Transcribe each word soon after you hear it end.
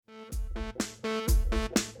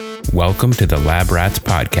Welcome to the Lab Rats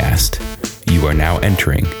Podcast. You are now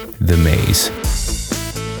entering the maze.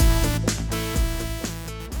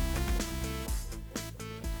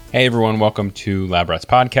 Hey everyone, welcome to Lab Rats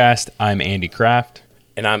Podcast. I'm Andy Kraft.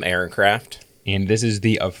 And I'm Aaron Kraft. And this is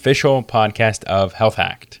the official podcast of Health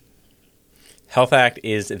Hacked. Health Hacked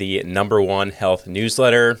is the #1 health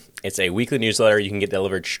newsletter. It's a weekly newsletter you can get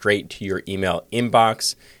delivered straight to your email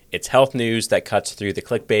inbox. It's health news that cuts through the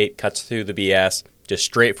clickbait, cuts through the BS, just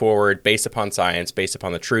straightforward, based upon science, based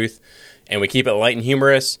upon the truth. And we keep it light and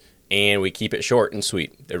humorous, and we keep it short and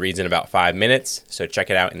sweet. It reads in about 5 minutes, so check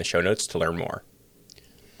it out in the show notes to learn more.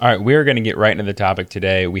 All right, we're going to get right into the topic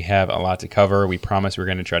today. We have a lot to cover. We promise we're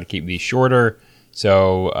going to try to keep these shorter,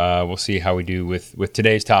 so we'll see how we do with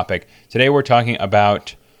today's topic. Today we're talking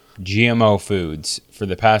about GMO foods. For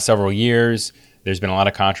the past several years, there's been a lot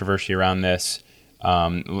of controversy around this.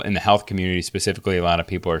 In the health community specifically, a lot of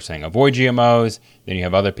people are saying avoid GMOs. Then you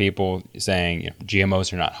have other people saying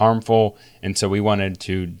GMOs are not harmful. And so we wanted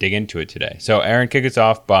to dig into it today. So Aaron, kick us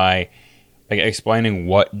off by explaining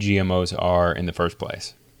what GMOs are in the first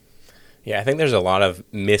place. Yeah, I think there's a lot of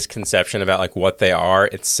misconception about what they are.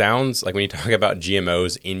 It sounds like when you talk about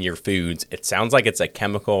GMOs in your foods, it sounds like it's a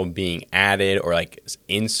chemical being added or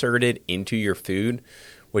inserted into your food,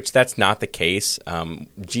 which that's not the case.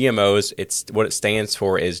 GMOs, what it stands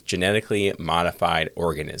for is genetically modified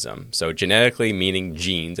organism. So genetically meaning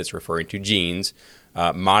genes, it's referring to genes.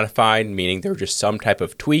 Modified meaning they're just some type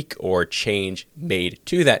of tweak or change made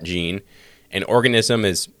to that gene. An organism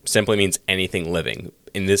simply means anything living.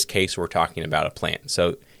 In this case, we're talking about a plant.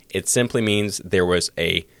 So it simply means there was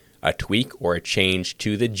a tweak or a change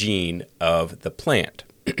to the gene of the plant.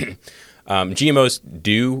 GMOs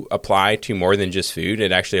do apply to more than just food.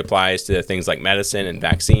 It actually applies to things like medicine and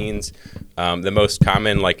vaccines. The most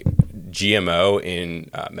common GMO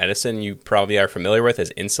in medicine you probably are familiar with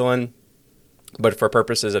is insulin. But for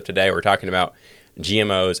purposes of today, we're talking about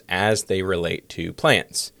GMOs as they relate to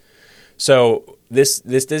plants. So this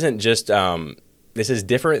isn't just this is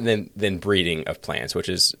different than breeding of plants, which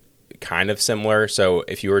is kind of similar. So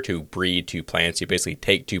if you were to breed two plants, you basically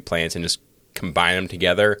take two plants and just combine them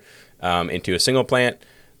together into a single plant.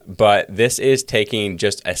 But this is taking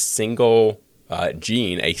just a single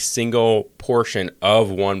gene, a single portion of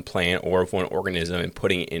one plant or of one organism and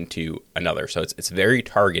putting it into another. So it's very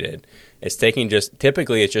targeted. It's taking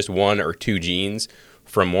typically it's just one or two genes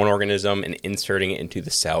from one organism and inserting it into the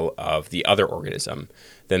cell of the other organism.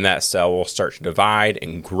 Then that cell will start to divide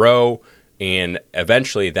and grow, and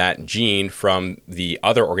eventually that gene from the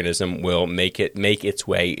other organism will make its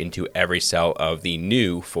way into every cell of the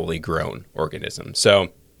new fully grown organism. So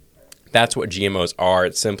that's what GMOs are.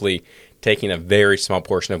 It's simply taking a very small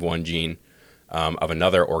portion of one gene of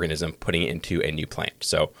another organism, putting it into a new plant.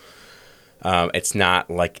 So it's not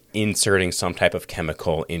like inserting some type of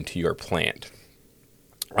chemical into your plant.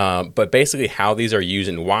 But basically how these are used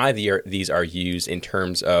and why these are used in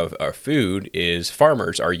terms of our food is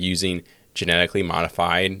farmers are using genetically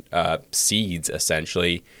modified seeds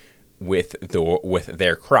essentially with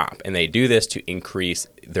their crop. And they do this to increase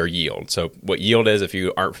their yield. So what yield is, if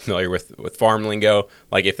you aren't familiar with farm lingo,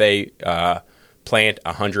 like if they plant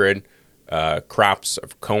 100 crops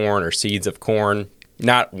of corn or seeds of corn,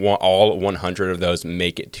 not all 100 of those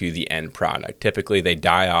make it to the end product. Typically they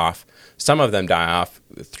die off. Some of them die off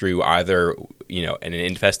through either, an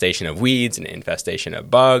infestation of weeds, an infestation of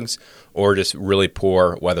bugs, or just really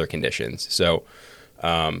poor weather conditions. So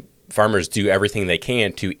farmers do everything they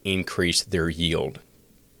can to increase their yield.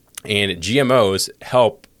 And GMOs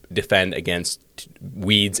help defend against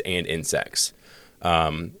weeds and insects.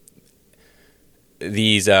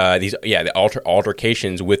 The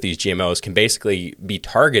altercations with these GMOs can basically be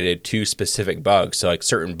targeted to specific bugs. So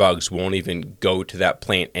certain bugs won't even go to that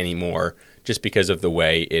plant anymore just because of the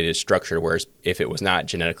way it is structured. Whereas if it was not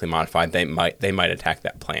genetically modified, they might attack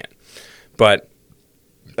that plant. But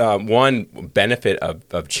one benefit of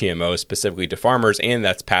GMOs specifically to farmers, and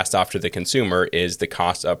that's passed off to the consumer, is the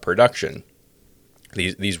cost of production.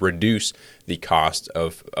 These reduce the cost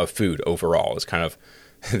of food overall. Is kind of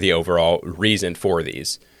the overall reason for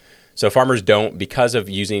these. So farmers don't, because of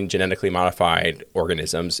using genetically modified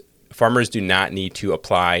organisms, farmers do not need to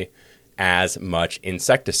apply as much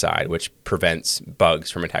insecticide, which prevents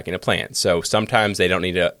bugs from attacking a plant. So sometimes they don't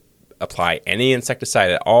need to apply any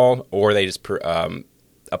insecticide at all, or they just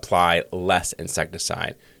apply less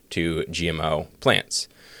insecticide to GMO plants.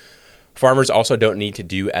 Farmers also don't need to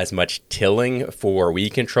do as much tilling for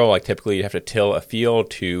weed control. Typically you have to till a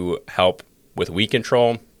field to help with weed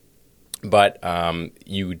control, but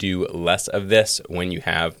you do less of this when you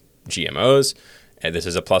have GMOs, And this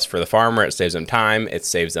is a plus for the farmer. It saves them time. It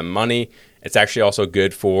saves them money. It's actually also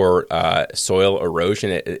good for soil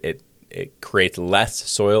erosion. It creates less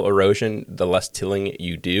soil erosion the less tilling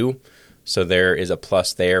you do. So there is a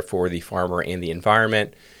plus there for the farmer and the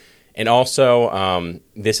environment. And also,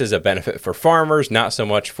 this is a benefit for farmers, not so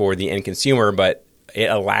much for the end consumer, but it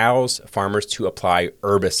allows farmers to apply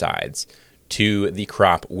herbicides to the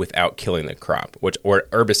crop without killing the crop, or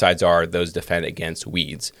herbicides are those defend against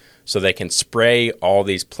weeds. So they can spray all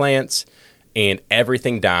these plants and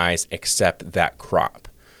everything dies except that crop.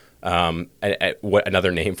 What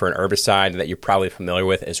another name for an herbicide that you're probably familiar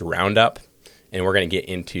with is Roundup. And we're going to get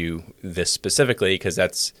into this specifically because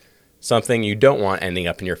that's something you don't want ending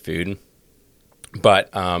up in your food.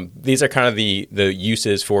 But these are kind of the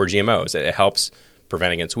uses for GMOs. It helps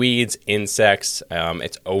prevent against weeds, insects.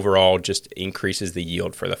 It's overall just increases the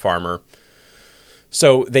yield for the farmer.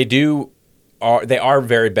 So they are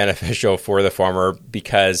very beneficial for the farmer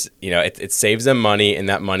because it saves them money, and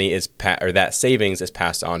that money that savings is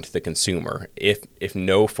passed on to the consumer. If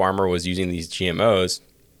no farmer was using these GMOs,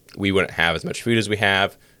 we wouldn't have as much food as we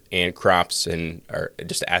have, and crops or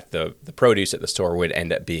just at the produce at the store would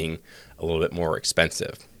end up being a little bit more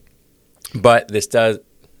expensive. But this does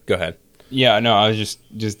go ahead. Yeah, no, I was just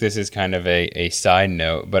this is kind of a side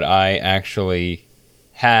note, but I actually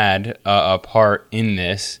had a part in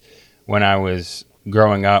this when I was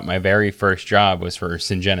growing up. My very first job was for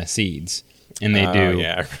Syngenta Seeds, and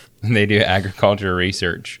they do agriculture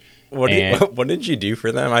research. What did you do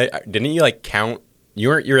for them? Didn't you count?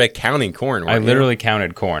 You're counting corn. I literally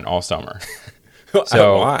counted corn all summer.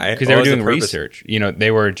 So why? Because they were doing research.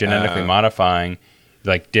 They were genetically modifying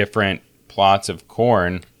different plots of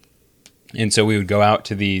corn. And so we would go out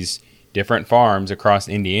to these different farms across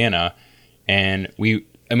Indiana, and we're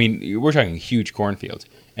talking huge cornfields,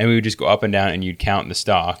 and we would just go up and down, and you'd count the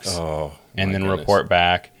stalks, and then report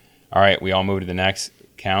back. All right, we all move to the next,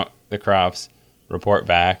 count the crops, report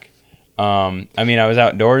back. I was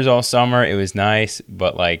outdoors all summer. It was nice,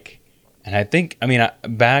 but and I think,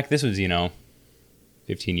 back, this was,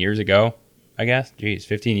 15 years ago, I guess. Geez,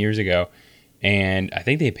 15 years ago. And I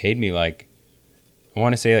think they paid me I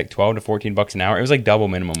want to say $12 to $14 an hour. It was double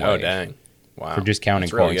minimum wage. Oh, dang. Wow. For just counting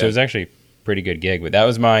That's corn. really So it was actually a pretty good gig. But that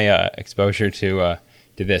was my exposure to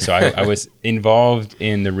this. So I was involved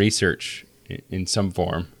in the research in some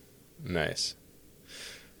form. Nice.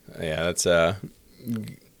 Yeah, that's a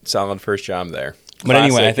solid first job there. But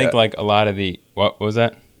anyway, I think a lot of what was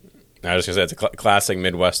that? I was just going to say it's a classic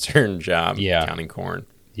Midwestern job, yeah. Counting corn.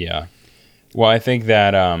 Yeah. Well, I think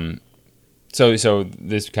that So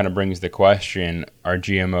this kind of brings the question: are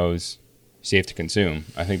GMOs safe to consume?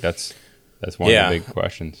 I think that's one of the big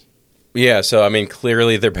questions. Yeah, so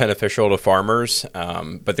clearly they're beneficial to farmers,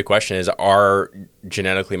 but the question is: are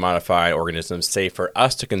genetically modified organisms safe for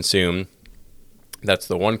us to consume? That's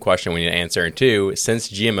the one question we need to answer. And two, since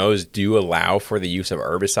GMOs do allow for the use of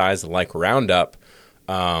herbicides like Roundup,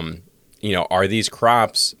 are these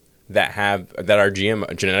crops that are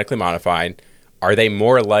genetically modified? Are they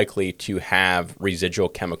more likely to have residual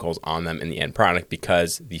chemicals on them in the end product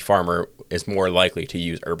because the farmer is more likely to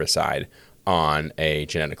use herbicide on a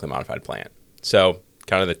genetically modified plant? So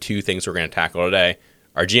kind of the two things we're going to tackle today.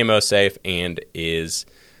 Are GMOs safe, and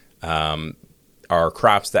are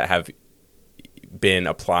crops that have been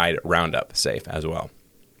applied Roundup safe as well?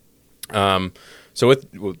 So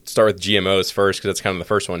we'll start with GMOs first because that's kind of the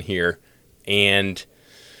first one here. And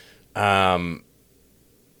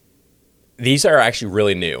these are actually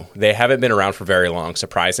really new. They haven't been around for very long,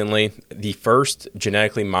 surprisingly. The first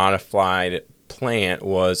genetically modified plant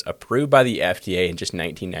was approved by the FDA in just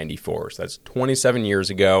 1994. So that's 27 years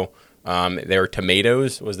ago.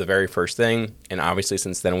 Tomatoes was the very first thing. And obviously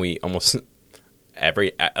since then, we almost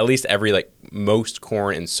most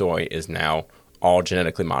corn and soy is now all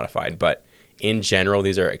genetically modified. But in general,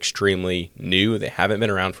 these are extremely new. They haven't been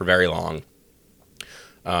around for very long.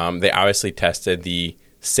 They obviously tested the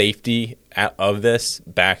safety of this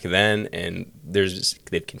back then, and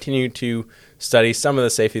they've continued to study some of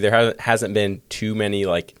the safety. There hasn't been too many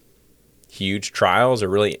huge trials or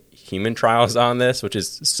really human trials on this, which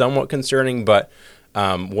is somewhat concerning, but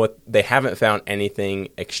what they haven't found anything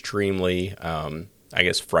extremely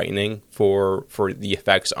frightening for the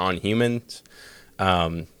effects on humans.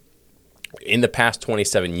 In the past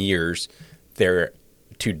 27 years to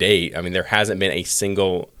date, there hasn't been a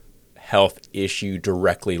single health issue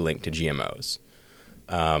directly linked to GMOs.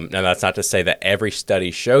 Now, that's not to say that every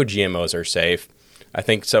study showed GMOs are safe. I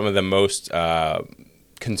think some of the most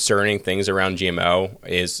concerning things around GMO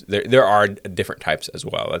is there are different types as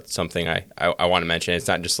well. That's something I want to mention. It's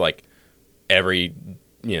not just every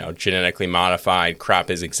genetically modified crop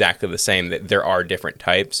is exactly the same. That there are different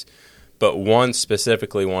types, but one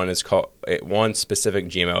specific GMO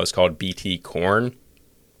is called BT corn,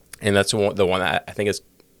 and that's the one that I think has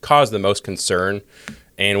caused the most concern.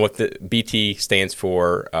 And what the BT stands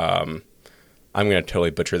for, I'm going to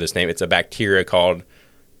totally butcher this name. It's a bacteria called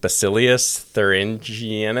Bacillus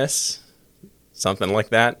thuringiensis, something like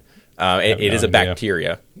that. It is a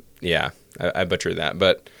bacteria. Yeah, I butchered that,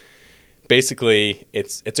 but basically,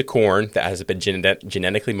 it's a corn that has been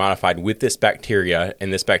genetically modified with this bacteria,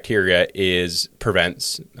 and this bacteria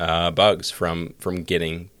prevents bugs from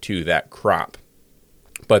getting to that crop.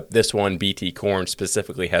 But this one, BT corn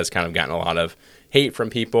specifically, has kind of gotten a lot of hate from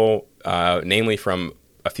people, namely from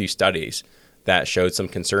a few studies that showed some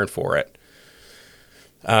concern for it.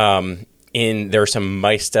 There are some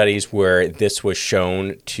mice studies where this was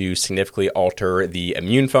shown to significantly alter the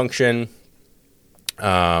immune function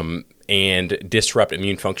and disrupt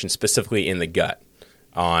immune function specifically in the gut.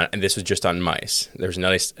 And this was just on mice. There's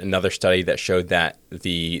another study that showed that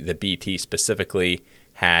the BT specifically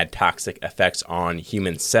had toxic effects on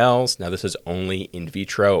human cells. Now, this is only in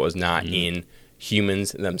vitro. It was not in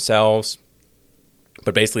humans themselves.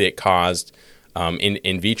 But basically, it caused,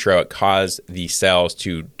 in vitro, it caused the cells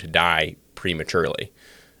to die prematurely.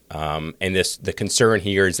 And the concern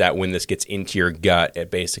here is that when this gets into your gut,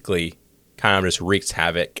 it basically kind of just wreaks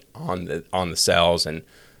havoc on the cells and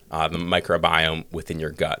the microbiome within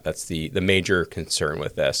your gut. That's the major concern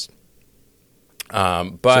with this.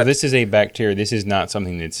 But so this is a bacteria. This is not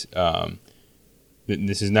something that's.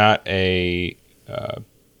 This is not a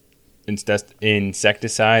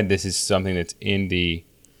insecticide. This is something that's in the.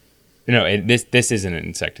 This isn't an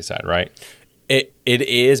insecticide, right? It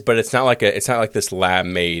is, but it's not like this lab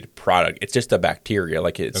made product. It's just a bacteria.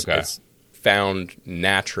 Like it's found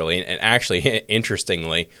naturally, and actually,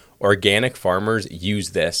 interestingly, organic farmers use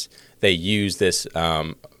this. They use this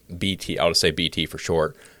BT. I'll just say BT for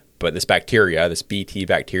short. But this bacteria, this BT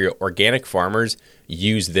bacteria, organic farmers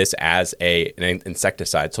use this as an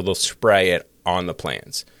insecticide. So they'll spray it on the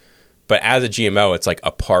plants. But as a GMO, it's like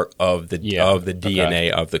a part of the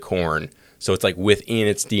DNA of the corn. So it's like within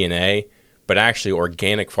its DNA. But actually,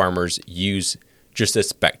 organic farmers use just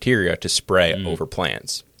this bacteria to spray over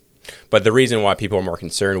plants. But the reason why people are more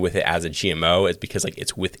concerned with it as a GMO is because like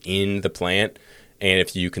it's within the plant. And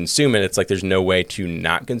if you consume it, it's like there's no way to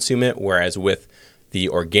not consume it. Whereas with the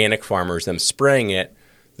organic farmers, them spraying it,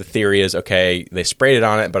 the theory is, okay, they sprayed it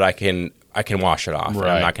on it, but I can wash it off. Right,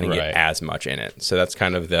 and I'm not going to get as much in it. So that's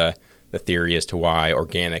kind of the theory as to why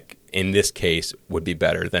organic, in this case, would be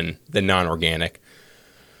better than the non-organic.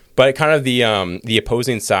 But kind of the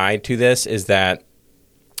opposing side to this is that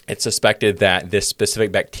it's suspected that this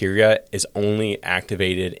specific bacteria is only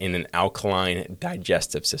activated in an alkaline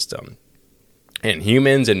digestive system. And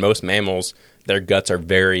humans and most mammals, their guts are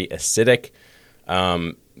very acidic,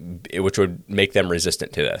 which would make them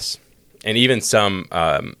resistant to this. And even some,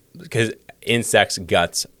 because insects'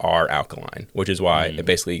 guts are alkaline, which is why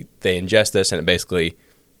they ingest this and it basically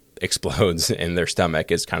explodes in their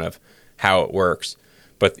stomach is kind of how it works.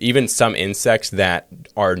 But even some insects that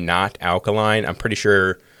are not alkaline, I'm pretty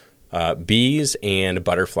sure bees and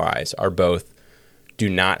butterflies do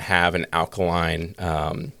not have an alkaline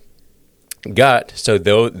gut, so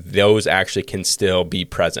those actually can still be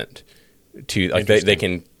present. They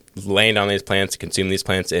can land on these plants, consume these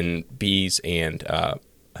plants, and bees and I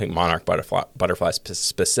think monarch butterflies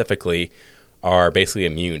specifically are basically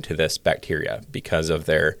immune to this bacteria because of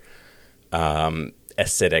their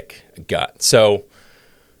acidic gut. So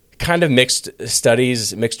kind of mixed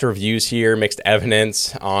studies, mixed reviews here, mixed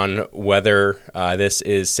evidence on whether this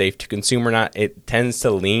is safe to consume or not. It tends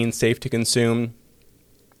to lean safe to consume.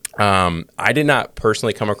 I did not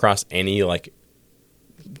personally come across any like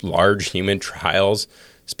large human trials,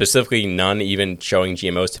 specifically none even showing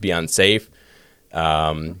GMOs to be unsafe.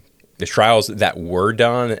 The trials that were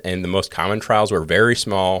done, and the most common trials, were very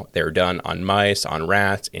small. They were done on mice, on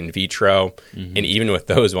rats, in vitro, and even with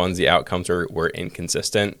those ones, the outcomes were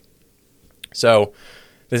inconsistent. So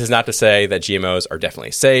this is not to say that GMOs are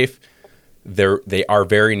definitely safe. They are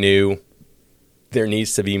very new. There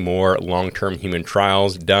needs to be more long-term human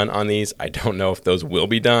trials done on these. I don't know if those will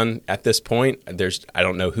be done at this point. I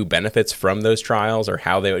don't know who benefits from those trials or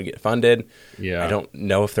how they would get funded. Yeah. I don't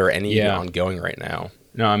know if there are any even ongoing right now.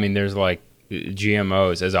 No, I mean, there's like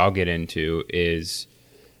GMOs, as I'll get into, is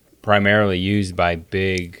primarily used by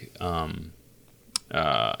big,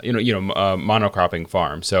 monocropping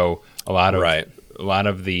farms. So a lot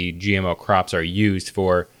of the GMO crops are used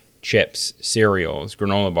for chips, cereals,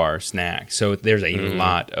 granola bars, snacks. So there's a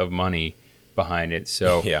lot of money behind it.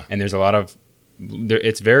 So and there's a lot of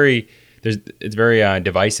it's very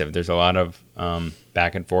divisive. There's a lot of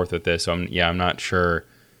back and forth with this. So I'm not sure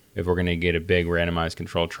if we're going to get a big randomized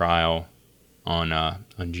controlled trial on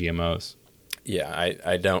GMOs. Yeah,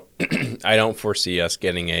 I don't I don't foresee us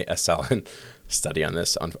getting a solid study on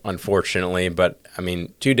this, unfortunately. But I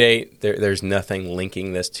mean, to date, there's nothing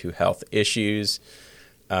linking this to health issues.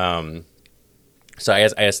 So I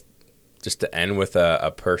guess just to end with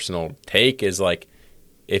a personal take is like,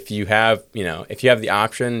 if you have the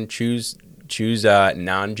option, choose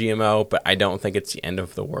non-GMO. But I don't think it's the end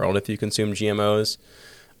of the world if you consume GMOs.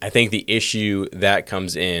 I think the issue that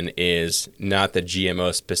comes in is not the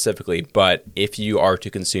GMO specifically, but if you are to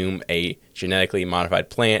consume a genetically modified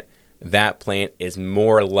plant, that plant is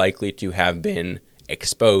more likely to have been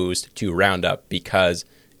exposed to Roundup, because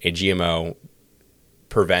a GMO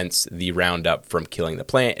prevents the Roundup from killing the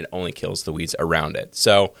plant. It only kills the weeds around it.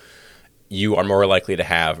 So you are more likely to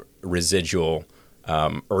have residual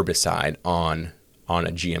herbicide on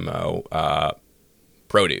a GMO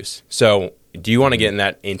produce. So do you want to get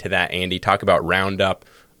into that, Andy? Talk about Roundup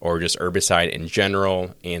or just herbicide in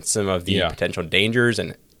general and some of the potential dangers,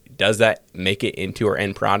 and does that make it into our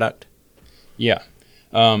end product? Yeah.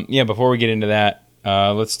 Before we get into that,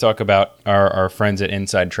 let's talk about our friends at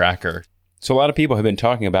Inside Tracker. So a lot of people have been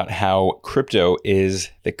talking about how crypto is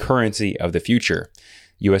the currency of the future.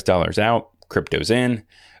 US dollars out, crypto's in,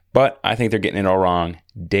 but I think they're getting it all wrong.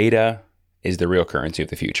 Data is the real currency of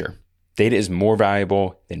the future. Data is more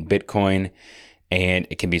valuable than Bitcoin, and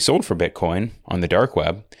it can be sold for Bitcoin on the dark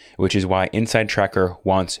web, which is why Inside Tracker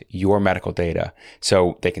wants your medical data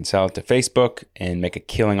so they can sell it to Facebook and make a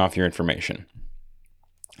killing off your information.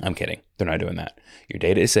 I'm kidding. They're not doing that. Your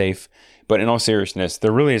data is safe, but in all seriousness,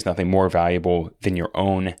 there really is nothing more valuable than your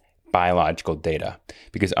own biological data,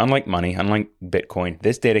 because unlike money, unlike Bitcoin,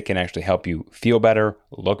 this data can actually help you feel better,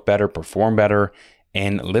 look better, perform better,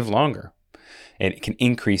 and live longer. It can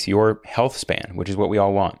increase your health span, which is what we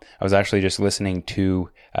all want. I was actually just listening to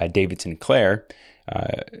David Sinclair,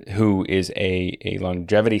 who is a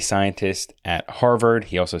longevity scientist at Harvard.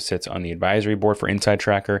 He also sits on the advisory board for Inside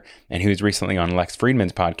Tracker, and he was recently on Lex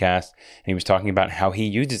Friedman's podcast, and he was talking about how he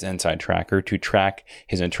uses Inside Tracker to track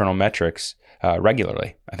his internal metrics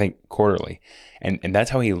regularly, I think quarterly. And that's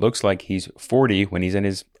how he looks like he's 40 when he's in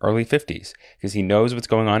his early 50s, because he knows what's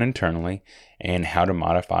going on internally and how to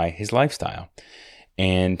modify his lifestyle.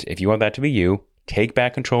 And if you want that to be you, take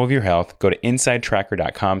back control of your health. Go to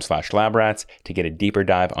insidetracker.com/labrats to get a deeper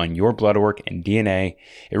dive on your blood work and DNA.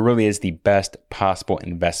 It really is the best possible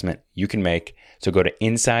investment you can make. So go to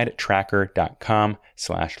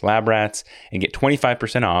insidetracker.com/labrats and get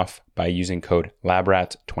 25% off by using code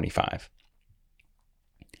labrats25.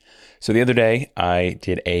 So the other day, I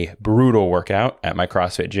did a brutal workout at my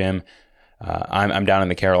CrossFit gym. I'm down in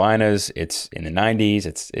the Carolinas. It's in the 90s.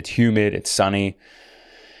 It's humid. It's sunny.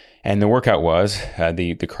 And the workout was,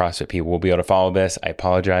 the CrossFit people will be able to follow this. I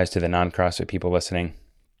apologize to the non-CrossFit people listening.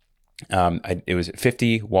 It was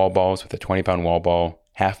 50 wall balls with a 20-pound wall ball,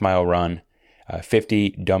 half-mile run, 50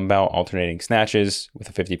 dumbbell alternating snatches with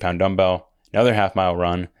a 50-pound dumbbell, another half-mile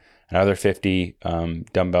run, another 50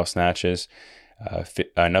 dumbbell snatches,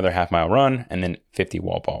 another half-mile run, and then 50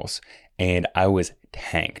 wall balls. And I was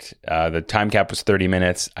tanked. The time cap was 30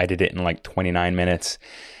 minutes. I did it in like 29 minutes.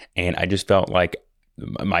 And I just felt like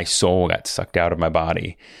my soul got sucked out of my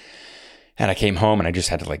body. And I came home and I just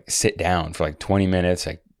had to like sit down for like 20 minutes.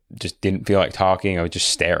 I just didn't feel like talking. I was just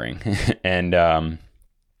staring. And,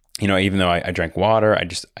 even though I drank water, I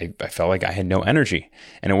felt like I had no energy.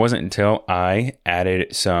 And it wasn't until I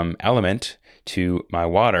added some element to my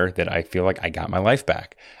water that I feel like I got my life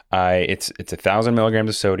back. It's 1,000 milligrams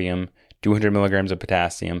of sodium, 200 milligrams of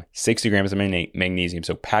potassium, 60 grams of magnesium,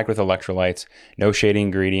 so packed with electrolytes, no shady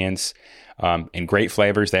ingredients, and great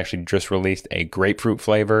flavors. They actually just released a grapefruit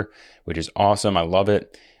flavor, which is awesome. I love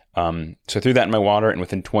it. So I threw that in my water, and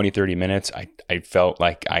within 20, 30 minutes, I felt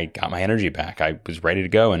like I got my energy back. I was ready to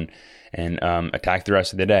go and attack the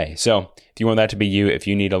rest of the day. So if you want that to be you, if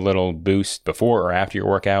you need a little boost before or after your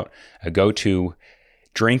workout, go to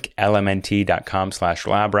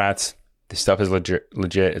drinklmnt.com/labrats. This stuff is legit.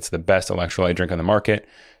 It's the best electrolyte drink on the market.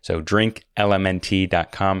 So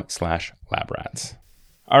drinklmnt.com/labrats.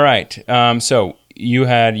 All right. So you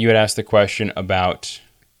had asked the question about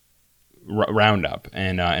Roundup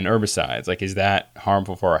and herbicides. Like, is that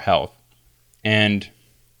harmful for our health? And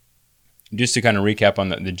just to kind of recap on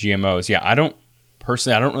the GMOs, I don't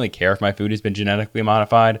really care if my food has been genetically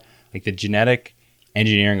modified. Like, the genetic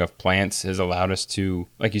engineering of plants has allowed us to,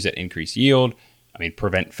 like you said, increase yield.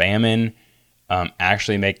 Prevent famine,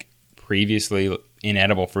 actually make previously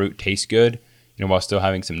inedible fruit taste good, while still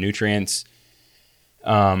having some nutrients.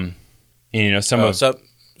 And, you know,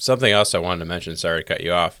 something else I wanted to mention, sorry to cut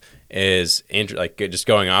you off, is just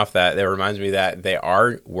going off that reminds me that they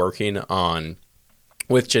are working on,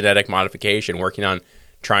 with genetic modification, working on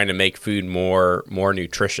trying to make food more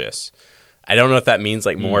nutritious. I don't know if that means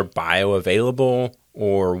like more bioavailable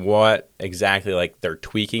or what exactly like they're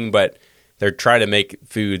tweaking, but they're trying to make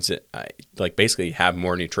foods like basically have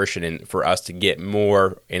more nutrition and for us to get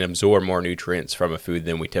more and absorb more nutrients from a food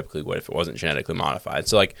than we typically would if it wasn't genetically modified.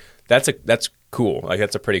 So like that's cool. Like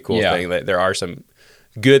that's a pretty cool thing. That there are some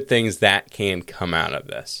good things that can come out of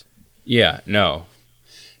this. Yeah, no,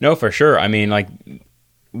 for sure. I mean, like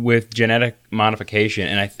with genetic modification,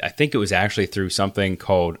 and I think it was actually through something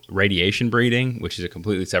called radiation breeding, which is a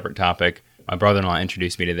completely separate topic. My brother-in-law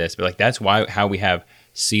introduced me to this, but like that's how we have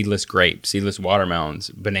seedless grapes, seedless watermelons,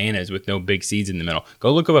 bananas with no big seeds in the middle.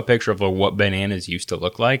 Go look up a picture of what bananas used to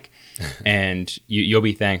look like, and you'll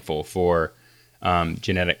be thankful for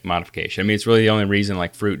genetic modification. I mean, it's really the only reason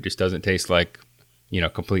like fruit just doesn't taste like, you know,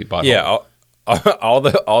 complete butthole. Yeah,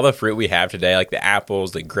 all the fruit we have today, like the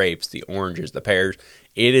apples, the grapes, the oranges, the pears,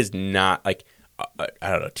 it is not like I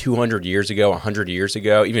don't know, 200 years ago, 100 years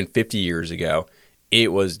ago, even 50 years ago,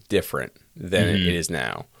 it was different than it is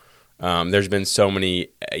now. There's been so many,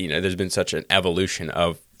 there's been such an evolution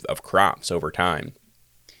of crops over time.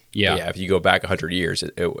 Yeah. If you go back 100 years,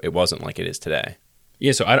 it wasn't like it is today.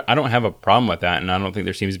 Yeah, so I don't have a problem with that, and I don't think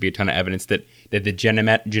there seems to be a ton of evidence that the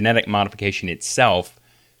genetic modification itself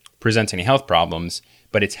presents any health problems,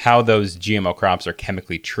 but it's how those GMO crops are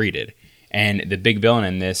chemically treated. And the big villain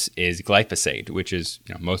in this is glyphosate, which is,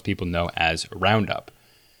 you know, most people know as Roundup.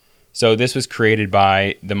 So this was created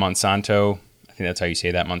by the Monsanto, I think that's how you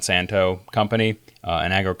say that, Monsanto company,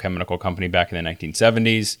 an agrochemical company back in the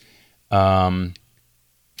 1970s. I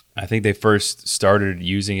think they first started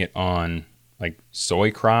using it on like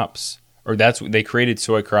soy crops, or they created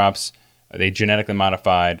soy crops. They genetically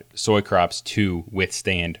modified soy crops to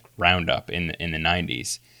withstand Roundup in the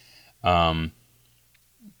 90s. And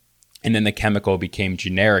then the chemical became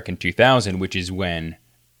generic in 2000, which is when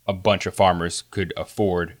a bunch of farmers could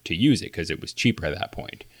afford to use it because it was cheaper at that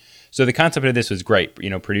point. So the concept of this was great, you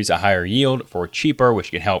know, produce a higher yield for cheaper, which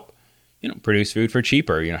can help, you know, produce food for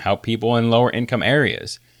cheaper, you know, help people in lower income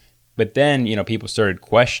areas. But then, you know, people started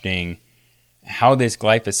questioning how this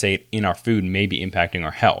glyphosate in our food may be impacting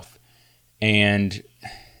our health. And,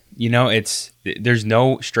 you know, there's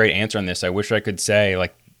no straight answer on this. I wish I could say,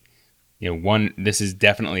 like, you know, this is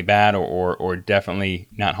definitely bad or definitely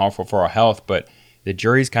not harmful for our health, but the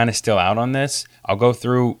jury's kind of still out on this. I'll go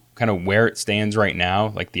through kind of where it stands right now,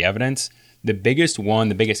 like the evidence. The biggest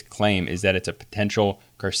claim is that it's a potential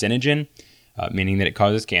carcinogen, meaning that it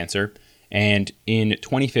causes cancer. And in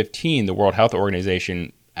 2015, the World Health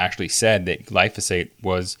Organization actually said that glyphosate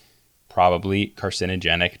was probably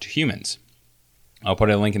carcinogenic to humans. I'll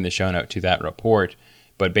put a link in the show note to that report.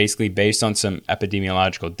 But basically, based on some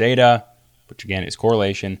epidemiological data, which again is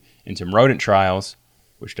correlation, and some rodent trials,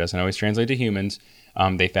 which doesn't always translate to humans,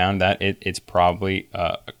 they found that it's probably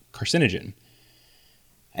a carcinogen.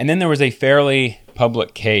 And then there was a fairly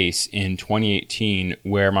public case in 2018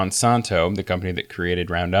 where Monsanto, the company that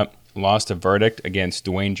created Roundup, lost a verdict against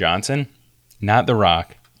Dwayne Johnson, not The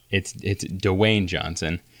Rock. It's Dwayne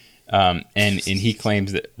Johnson, and he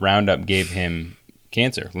claims that Roundup gave him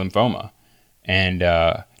cancer, lymphoma. And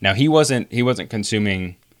now he wasn't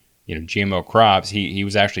consuming, you know, GMO crops. He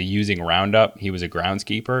was actually using Roundup. He was a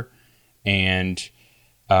groundskeeper, and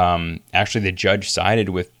actually the judge sided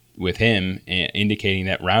with him, indicating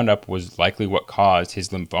that Roundup was likely what caused his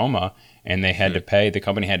lymphoma, and the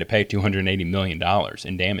company had to pay $280 million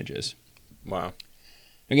in damages. Wow.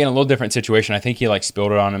 Again, a little different situation. I think he like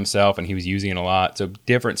spilled it on himself, and he was using it a lot. So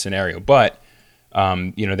different scenario, but.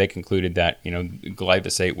 You know, they concluded that, you know,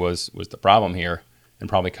 glyphosate was the problem here and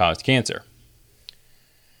probably caused cancer.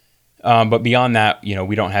 But beyond that, you know,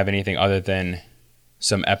 we don't have anything other than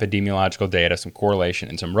some epidemiological data, some correlation,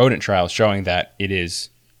 and some rodent trials showing that it is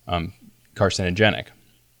carcinogenic.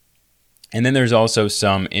 And then there's also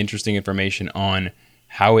some interesting information on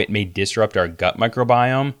how it may disrupt our gut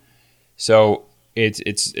microbiome. So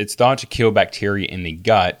it's thought to kill bacteria in the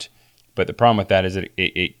gut, but the problem with that is that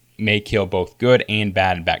it may kill both good and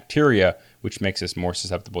bad bacteria, which makes us more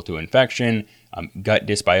susceptible to infection. Gut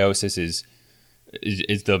dysbiosis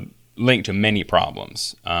is the link to many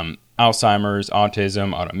problems. Alzheimer's,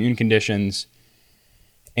 autism, autoimmune conditions.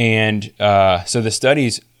 And so the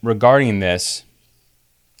studies regarding this,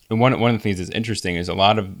 and one of the things that's interesting is a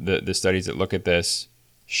lot of the studies that look at this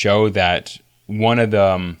show that one of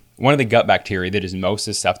the gut bacteria that is most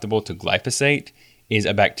susceptible to glyphosate is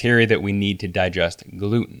a bacteria that we need to digest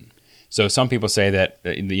gluten. So some people say that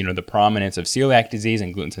the prominence of celiac disease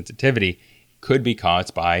and gluten sensitivity could be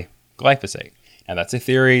caused by glyphosate. Now that's a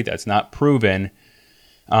theory, that's not proven,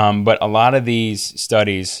 but a lot of these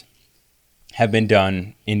studies have been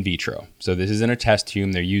done in vitro. So this isn't a test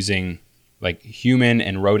tube. They're using like human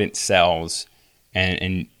and rodent cells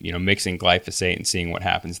and mixing glyphosate and seeing what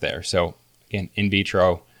happens there. So again, in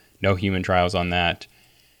vitro, no human trials on that.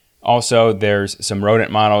 Also, there's some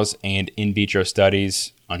rodent models and in vitro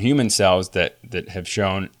studies on human cells that have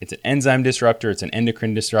shown it's an enzyme disruptor, it's an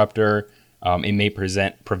endocrine disruptor. It may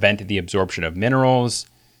prevent the absorption of minerals,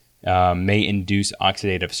 may induce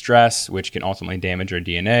oxidative stress, which can ultimately damage our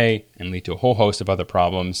DNA and lead to a whole host of other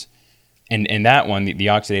problems. And that one, the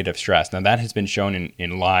oxidative stress, now that has been shown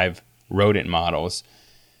in live rodent models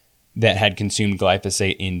that had consumed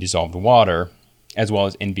glyphosate in dissolved water, as well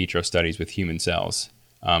as in vitro studies with human cells.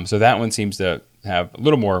 So that one seems to have a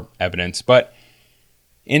little more evidence. But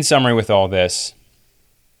in summary with all this,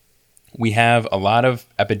 we have a lot of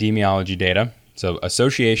epidemiology data. So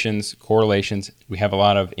associations, correlations. We have a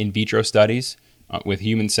lot of in vitro studies with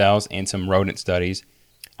human cells and some rodent studies.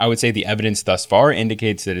 I would say the evidence thus far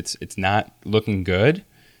indicates that it's not looking good.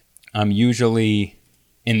 Usually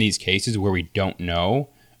in these cases where we don't know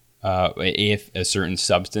if a certain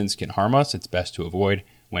substance can harm us, it's best to avoid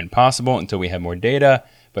when possible until we have more data.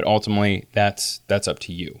 But ultimately, that's up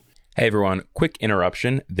to you. Hey everyone, quick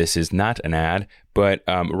interruption. This is not an ad, but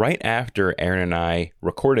right after Aaron and I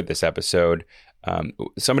recorded this episode,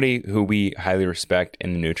 somebody who we highly respect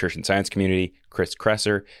in the nutrition science community, Chris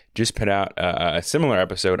Kresser, just put out a similar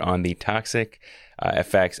episode on the toxic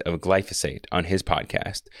effects of glyphosate on his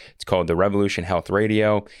podcast. It's called The Revolution Health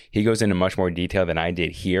Radio. He goes into much more detail than I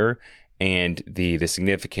did here, and the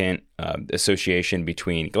significant association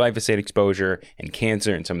between glyphosate exposure and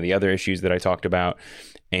cancer and some of the other issues that I talked about.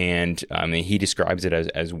 And he describes it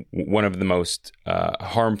as one of the most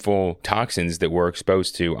harmful toxins that we're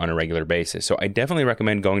exposed to on a regular basis. So I definitely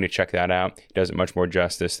recommend going to check that out. It does it much more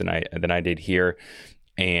justice than I did here.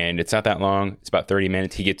 And it's not that long. It's about 30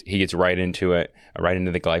 minutes. He gets right into it, right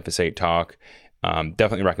into the glyphosate talk.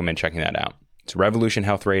 Definitely recommend checking that out. It's Revolution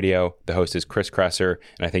Health Radio. The host is Chris Kresser,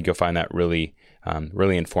 and I think you'll find that really,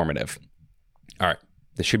 really informative. All right,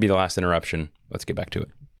 this should be the last interruption. Let's get back to it.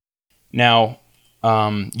 Now,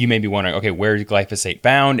 you may be wondering, okay, where is glyphosate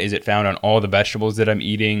found? Is it found on all the vegetables that I'm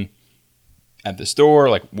eating at the store?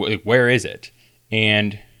 Like, where is it?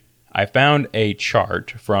 And I found a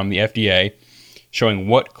chart from the FDA showing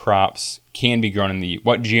what crops can be grown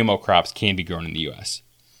what GMO crops can be grown in the U.S.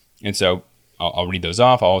 And so I'll read those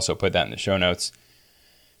off. I'll also put that in the show notes.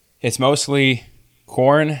 It's mostly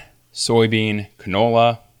corn, soybean,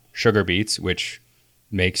 canola, sugar beets, which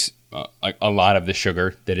makes a lot of the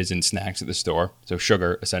sugar that is in snacks at the store. So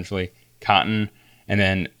sugar, essentially, cotton, and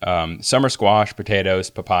then summer squash, potatoes,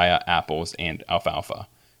 papaya, apples, and alfalfa,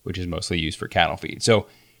 which is mostly used for cattle feed. So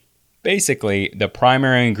basically, the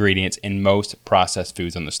primary ingredients in most processed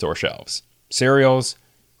foods on the store shelves: cereals,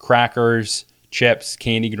 crackers, chips,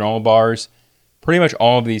 candy, granola bars. Pretty much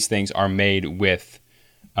all of these things are made with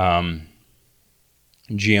GMO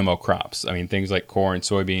crops. I mean, things like corn,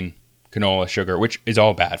 soybean, canola, sugar, which is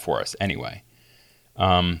all bad for us anyway.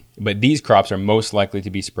 But these crops are most likely to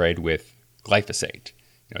be sprayed with glyphosate.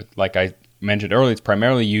 Like I mentioned earlier, it's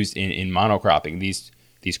primarily used in monocropping,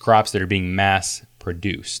 these crops that are being mass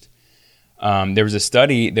produced. There was a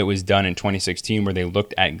study that was done in 2016 where they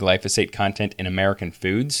looked at glyphosate content in American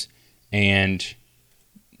foods, and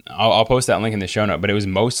I'll post that link in the show note, but it was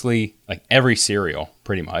mostly like every cereal,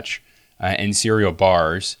 pretty much, and cereal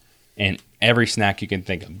bars, and every snack you can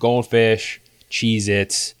think of: Goldfish,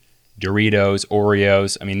 Cheez-Its, Doritos,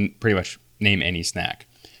 Oreos. I mean, pretty much name any snack.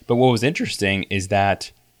 But what was interesting is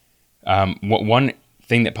that one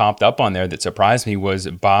thing that popped up on there that surprised me was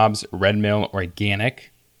Bob's Red Mill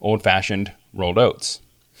Organic Old-Fashioned Rolled Oats.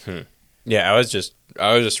 Yeah, I was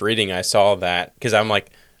just reading. I saw that because I'm like,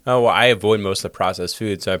 oh, well, I avoid most of the processed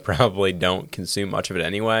food, so I probably don't consume much of it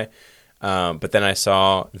anyway. But then I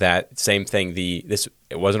saw that same thing.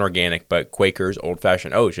 It wasn't organic, but Quaker's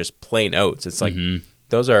Old-Fashioned Oats, just plain oats. It's like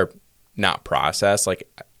those are not processed.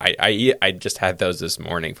 Like I just had those this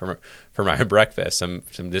morning for my breakfast. Some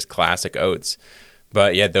just classic oats.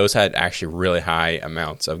 But yeah, those had actually really high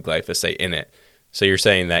amounts of glyphosate in it. So you're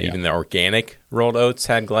saying that even the organic rolled oats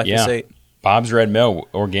had glyphosate? Yeah. Bob's Red Mill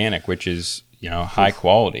Organic, which is high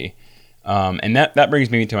quality. And that brings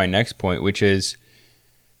me to my next point, which is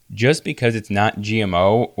just because it's not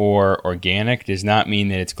GMO or organic does not mean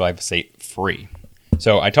that it's glyphosate free.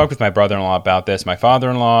 So I talked with my brother-in-law about this. My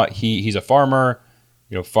father-in-law, he's a farmer,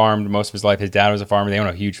 farmed most of his life. His dad was a farmer. They own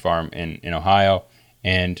a huge farm in Ohio.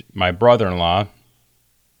 And my brother-in-law,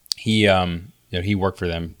 he worked for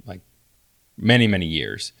them like many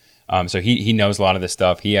years. So he knows a lot of this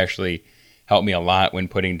stuff. He actually helped me a lot when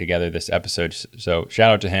putting together this episode. So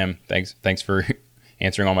shout out to him. Thanks for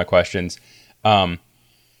answering all my questions. But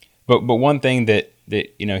one thing that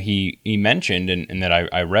he mentioned and that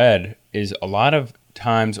I read is a lot of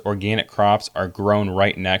times organic crops are grown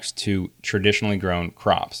right next to traditionally grown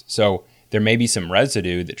crops. So there may be some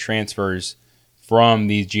residue that transfers from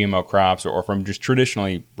these GMO crops or from just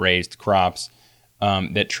traditionally raised crops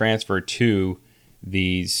that transfer to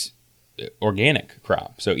these organic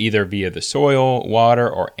crops. So either via the soil, water,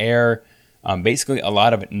 or air. Basically, a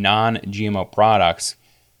lot of non-GMO products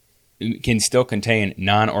can still contain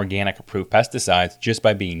non-organic approved pesticides just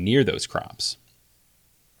by being near those crops.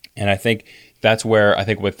 And I think that's where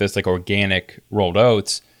with this like organic rolled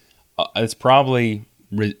oats, it's probably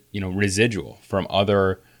residual from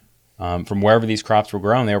other from wherever these crops were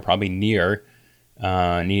grown. They were probably near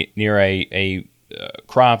a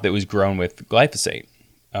crop that was grown with glyphosate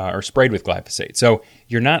or sprayed with glyphosate. So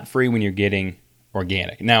you're not free when you're getting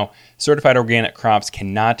organic. Now, certified organic crops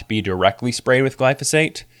cannot be directly sprayed with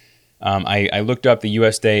glyphosate. I looked up the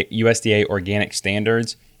USDA organic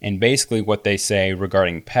standards, and basically what they say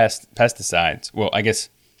regarding pesticides. Well, I guess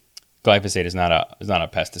glyphosate is not a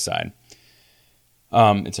pesticide.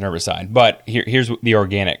 It's an herbicide. But here's the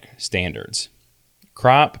organic standards.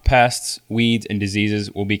 Crop pests, weeds, and diseases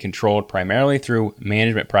will be controlled primarily through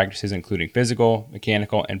management practices including physical,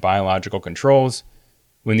 mechanical, and biological controls.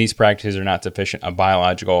 When these practices are not sufficient, a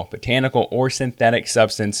biological, botanical, or synthetic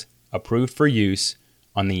substance approved for use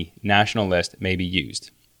on the national list may be used.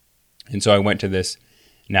 And so I went to this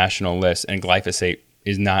national list, and glyphosate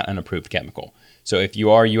is not an approved chemical. So if you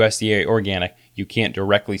are USDA organic, you can't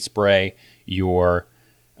directly spray your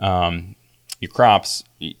crops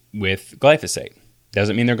with glyphosate.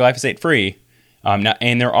 Doesn't mean they're glyphosate free.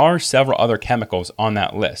 And there are several other chemicals on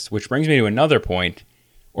that list, which brings me to another point.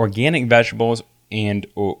 Organic vegetables and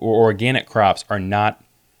or organic crops are not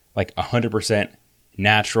like 100%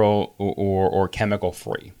 natural or chemical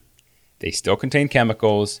free. They still contain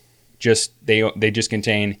chemicals. They just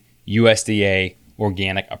contain USDA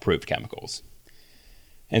organic approved chemicals.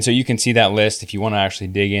 And so you can see that list if you want to actually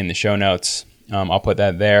dig in the show notes. I'll put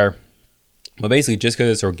that there. But basically, just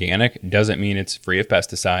because it's organic doesn't mean it's free of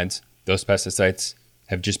pesticides. Those pesticides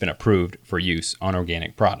have just been approved for use on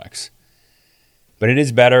organic products. But it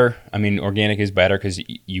is better. I mean, organic is better because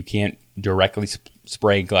you can't directly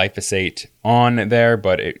spray glyphosate on there,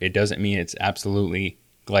 but it doesn't mean it's absolutely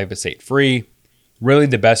glyphosate free. Really,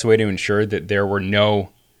 the best way to ensure that there were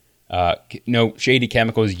no shady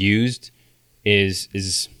chemicals used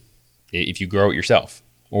is if you grow it yourself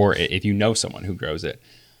or if you know someone who grows it.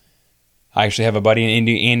 I actually have a buddy in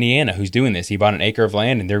Indiana who's doing this. He bought an acre of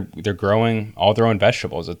land and they're growing all their own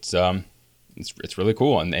vegetables. It's really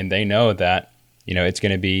cool, and they know that it's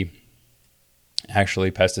going to be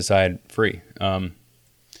actually pesticide free.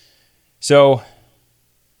 So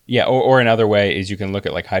yeah, or another way is you can look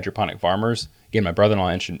at like hydroponic farmers. Again, my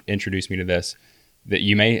brother-in-law introduced me to this. That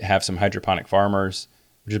you may have some hydroponic farmers,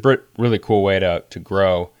 which is a really cool way to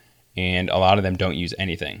grow. And a lot of them don't use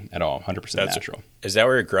anything at all, 100% natural. Is that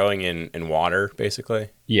where you're growing in water,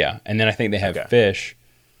 basically? Yeah, and then I think they have fish.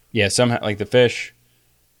 Yeah, like the fish,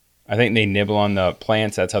 I think they nibble on the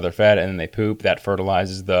plants. That's how they're fed, and then they poop. That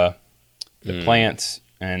fertilizes the plants,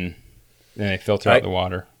 and then they filter out the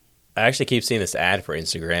water. I actually keep seeing this ad for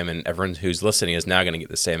Instagram, and everyone who's listening is now going to get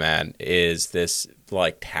the same ad. Is this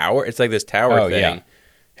like tower? It's like this tower thing. Yeah.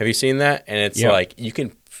 Have you seen that? And it's like you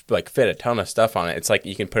can like fit a ton of stuff on it. It's like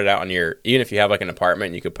you can put it out on even if you have like an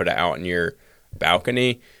apartment, you could put it out on your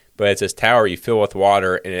balcony. But it's this tower you fill with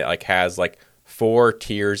water, and it like has like 4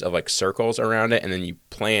 tiers of like circles around it, and then you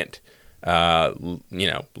plant,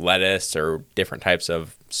 lettuce or different types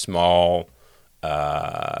of small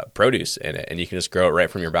produce in it, and you can just grow it right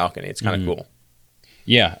from your balcony. It's kind of cool.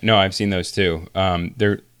 Yeah, no, I've seen those too. I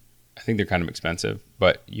think they're kind of expensive,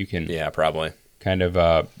 but you can probably kind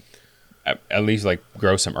of at least like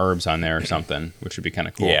grow some herbs on there or something, which would be kind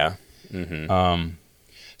of cool. Yeah. Mm-hmm.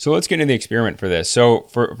 So let's get into the experiment for this. So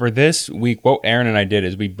for this week, what Aaron and I did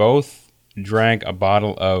is we both drank a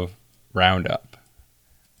bottle of Roundup,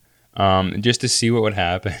 just to see what would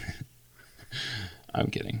happen. I'm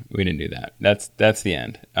kidding. We didn't do that. That's the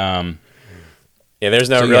end. There's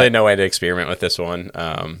really no way to experiment with this one.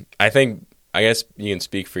 I guess you can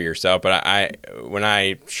speak for yourself, but when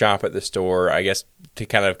I shop at the store, I guess to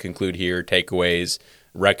kind of conclude here, takeaways,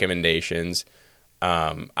 recommendations,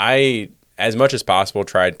 I, as much as possible,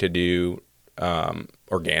 tried to do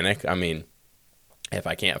organic. I mean, if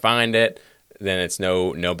I can't find it, then it's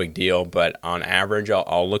no big deal. But on average,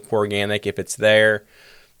 I'll look for organic if it's there.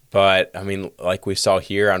 But I mean, like we saw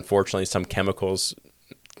here, unfortunately, some chemicals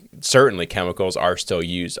are still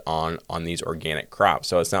used on these organic crops.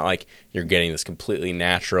 So it's not like you're getting this completely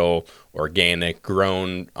natural, organic,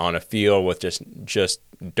 grown on a field with just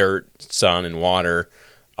dirt, sun, and water.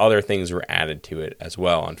 Other things were added to it as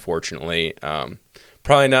well, unfortunately.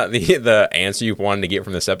 Probably not the answer you wanted to get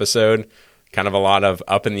from this episode. Kind of a lot of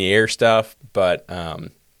up in the air stuff, but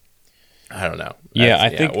I don't know.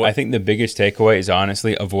 I think the biggest takeaway is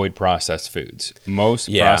honestly avoid processed foods. Most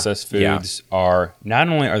processed foods are not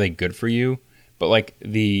only are they good for you, but like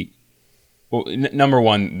number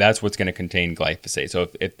one, that's what's going to contain glyphosate. So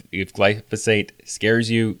if glyphosate scares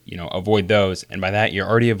you, avoid those. And by that, you're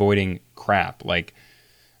already avoiding crap like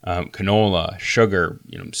canola, sugar,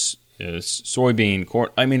 soybean, corn.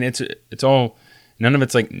 I mean, it's all. None of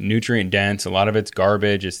it's like nutrient dense. A lot of it's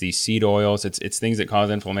garbage. It's these seed oils. It's things that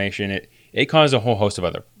cause inflammation. It causes a whole host of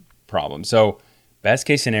other problems. So best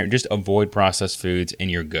case scenario, just avoid processed foods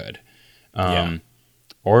and you're good. The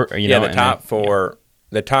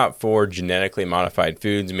top four genetically modified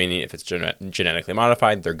foods, meaning if it's genetically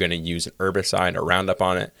modified, they're going to use an herbicide or Roundup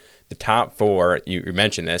on it. The top four, you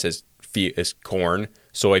mentioned this, is corn,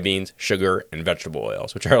 soybeans, sugar, and vegetable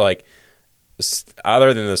oils, which are like,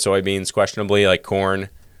 other than the soybeans, questionably, like corn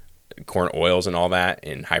oils and all that,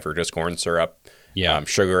 and high fructose corn syrup,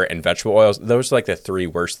 sugar, and vegetable oils. Those are like the three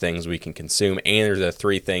worst things we can consume, and there's the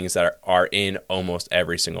three things that are in almost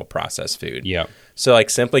every single processed food. Yeah. So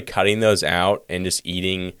like simply cutting those out and just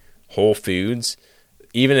eating whole foods,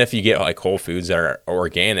 even if you get like whole foods that are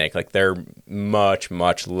organic, like they're much,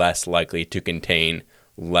 much less likely to contain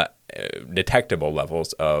detectable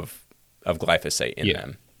levels of glyphosate in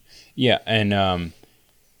them. Yeah, and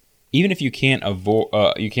even if you can't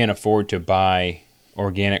afford to buy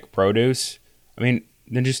organic produce, I mean,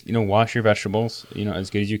 then just wash your vegetables, as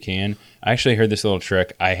good as you can. I actually heard this little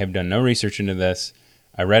trick. I have done no research into this.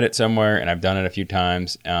 I read it somewhere, and I've done it a few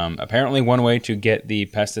times. Apparently, one way to get the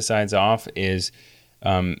pesticides off is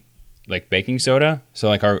like baking soda. So,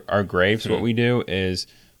 like our grapes, what we do is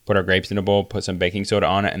put our grapes in a bowl, put some baking soda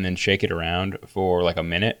on it, and then shake it around for like a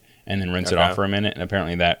minute, and then rinse it off for a minute. And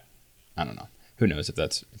apparently that, I don't know. Who knows if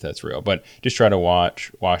that's real? But just try to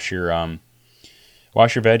wash your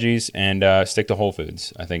veggies and stick to whole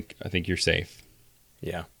foods. I think you're safe.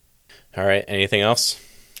 Yeah. All right. Anything else?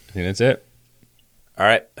 I think that's it. All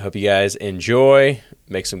right. Hope you guys enjoy.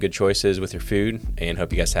 Make some good choices with your food, and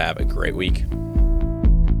hope you guys have a great week.